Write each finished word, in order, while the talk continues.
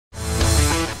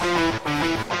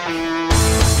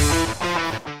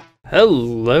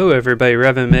Hello everybody,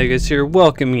 Revan Magus here,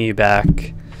 welcoming you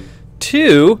back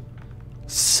to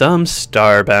some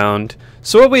Starbound.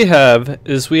 So what we have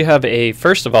is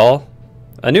first of all,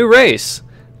 a new race,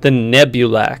 the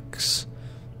Nebulax.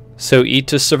 So eat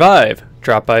to survive,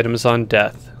 drop items on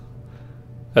death.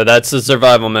 Oh, that's the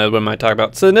survival mode, what am I talking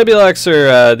about? So the Nebulax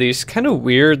are these kind of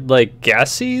weird, like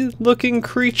gassy looking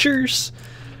creatures.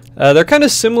 They're kind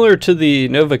of similar to the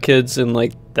Novakids and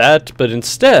like that, but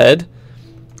instead,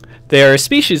 they are a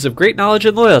species of great knowledge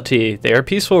and loyalty. They are a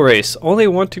peaceful race, only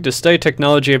wanting to study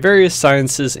technology and various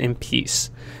sciences in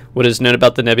peace. What is known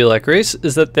about the Nebulax race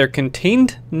is that they're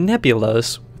contained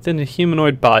nebulas within a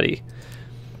humanoid body.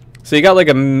 So you got like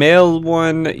a male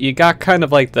one, you got kind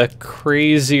of like the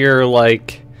crazier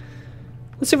like...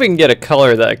 Let's see if we can get a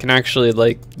color that I can actually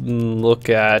like look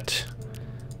at.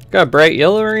 Got a bright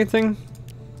yellow or anything?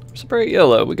 Where's a bright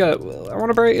yellow? I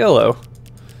want a bright yellow.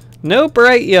 No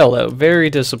bright yellow.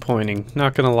 Very disappointing.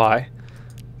 Not gonna lie.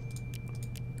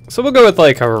 So we'll go with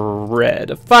like a red.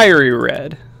 A fiery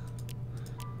red.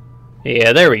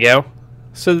 Yeah, there we go.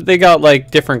 So they got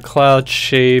like different cloud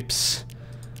shapes.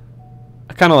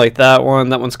 I kind of like that one.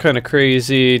 That one's kind of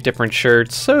crazy. Different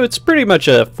shirts. So it's pretty much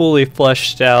a fully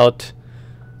fleshed out.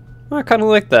 I kind of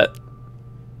like that.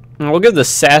 And we'll give the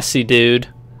sassy dude.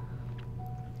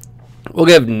 We'll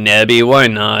give Nebby. Why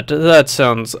not? That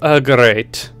sounds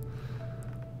great.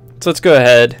 So let's go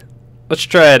ahead. Let's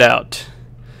try it out.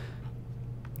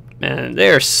 Man, they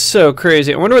are so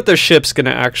crazy. I wonder what their ship's gonna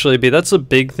actually be. That's a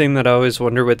big thing that I always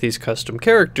wonder with these custom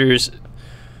characters.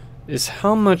 Is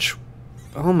how much...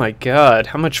 Oh my god,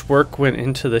 how much work went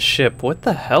into the ship. What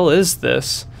the hell is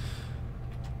this?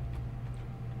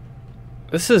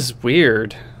 This is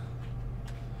weird.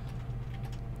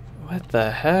 What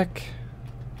the heck?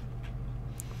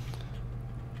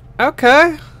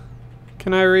 Okay.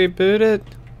 Can I reboot it?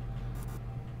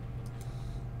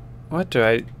 What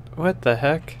the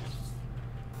heck?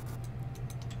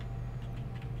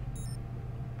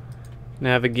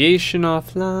 Navigation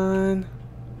offline.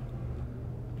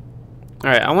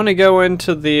 Alright, I want to go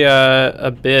into the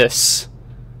abyss.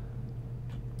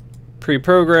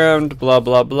 Pre-programmed, blah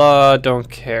blah blah, don't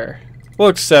care. We'll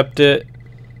accept it.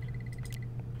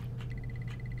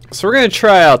 So we're going to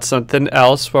try out something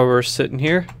else while we're sitting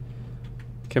here.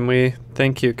 Can we,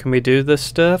 thank you, can we do the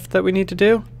stuff that we need to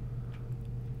do?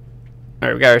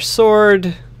 Alright, we got our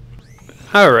sword.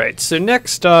 Alright, so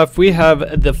next off we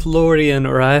have the Florian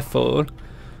rifle.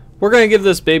 We're going to give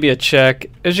this baby a check.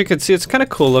 As you can see, it's kind of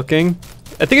cool looking.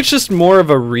 I think it's just more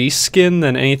of a reskin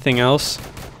than anything else.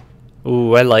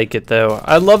 Ooh, I like it though.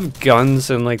 I love guns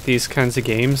in like these kinds of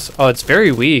games. Oh, it's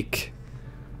very weak.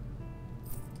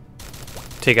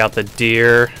 Take out the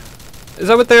deer. Is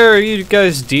that what they're, you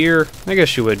guys deer? I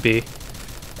guess you would be.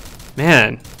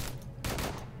 Man.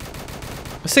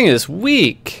 This thing is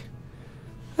weak.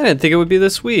 I didn't think it would be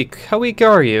this weak. How weak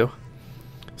are you?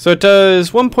 So it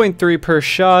does 1.3 per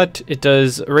shot. It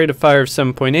does a rate of fire of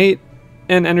 7.8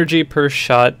 and energy per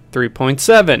shot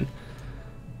 3.7.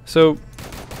 So,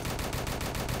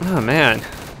 oh man.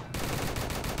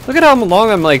 Look at how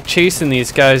long I'm like chasing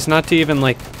these guys, not to even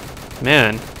like,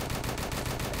 man.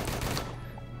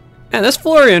 Man, this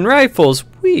Florian rifle's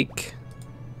weak.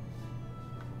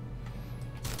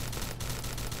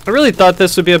 I really thought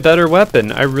this would be a better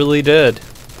weapon. I really did.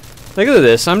 Look at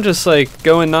this. I'm just like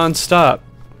going non-stop.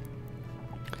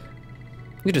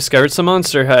 You discovered some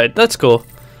monster hide. That's cool.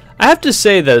 I have to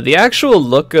say though, the actual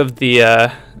look of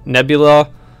the nebula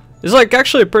is like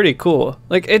actually pretty cool.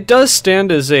 Like it does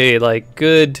stand as a like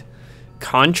good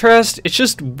contrast. It's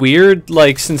just weird,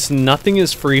 like since nothing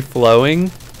is free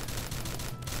flowing.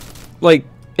 Like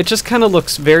it just kind of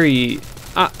looks very.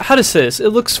 How to say this? It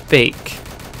looks fake.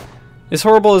 As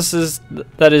horrible as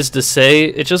that is to say,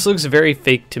 it just looks very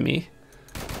fake to me.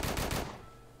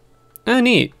 Ah,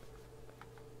 neat.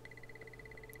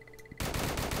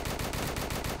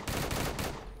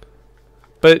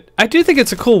 But I do think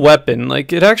it's a cool weapon.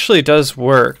 Like, it actually does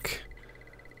work.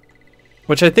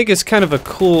 Which I think is kind of a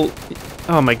cool...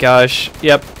 Oh my gosh.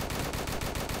 Yep.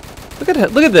 Look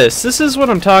at this. This is what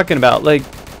I'm talking about. Like,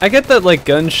 I get that, like,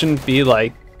 guns shouldn't be,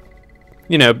 like,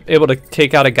 you know, able to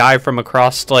take out a guy from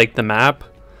across like the map.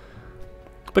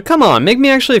 But come on, make me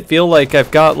actually feel like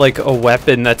I've got like a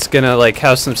weapon that's gonna like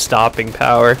have some stopping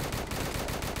power.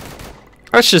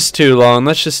 That's just too long.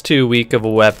 That's just too weak of a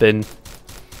weapon.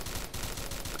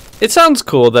 It sounds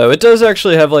cool though. It does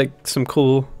actually have like some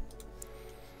cool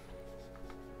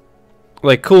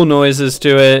noises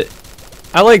to it.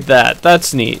 I like that.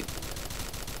 That's neat.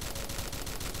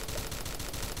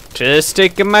 Just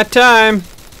taking my time.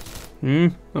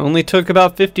 Only took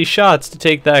about 50 shots to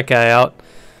take that guy out.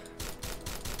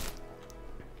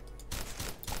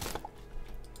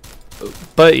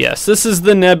 But yes, this is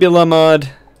the Nebula mod.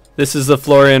 This is the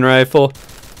Florian rifle.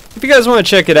 If you guys want to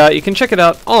check it out, you can check it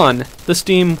out on the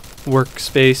Steam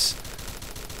workspace.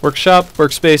 Workshop,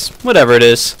 workspace, whatever it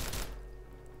is.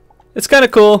 It's kind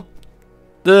of cool.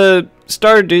 The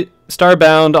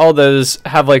Starbound, all those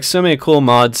have like so many cool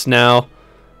mods now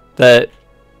that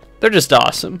they're just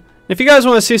awesome. If you guys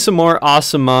want to see some more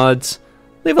awesome mods,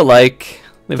 leave a like,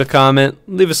 leave a comment,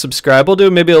 leave a subscribe. We'll do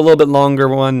maybe a little bit longer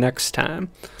one next time.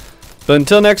 But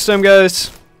until next time, guys,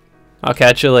 I'll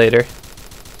catch you later.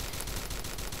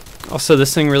 Also,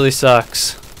 this thing really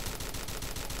sucks.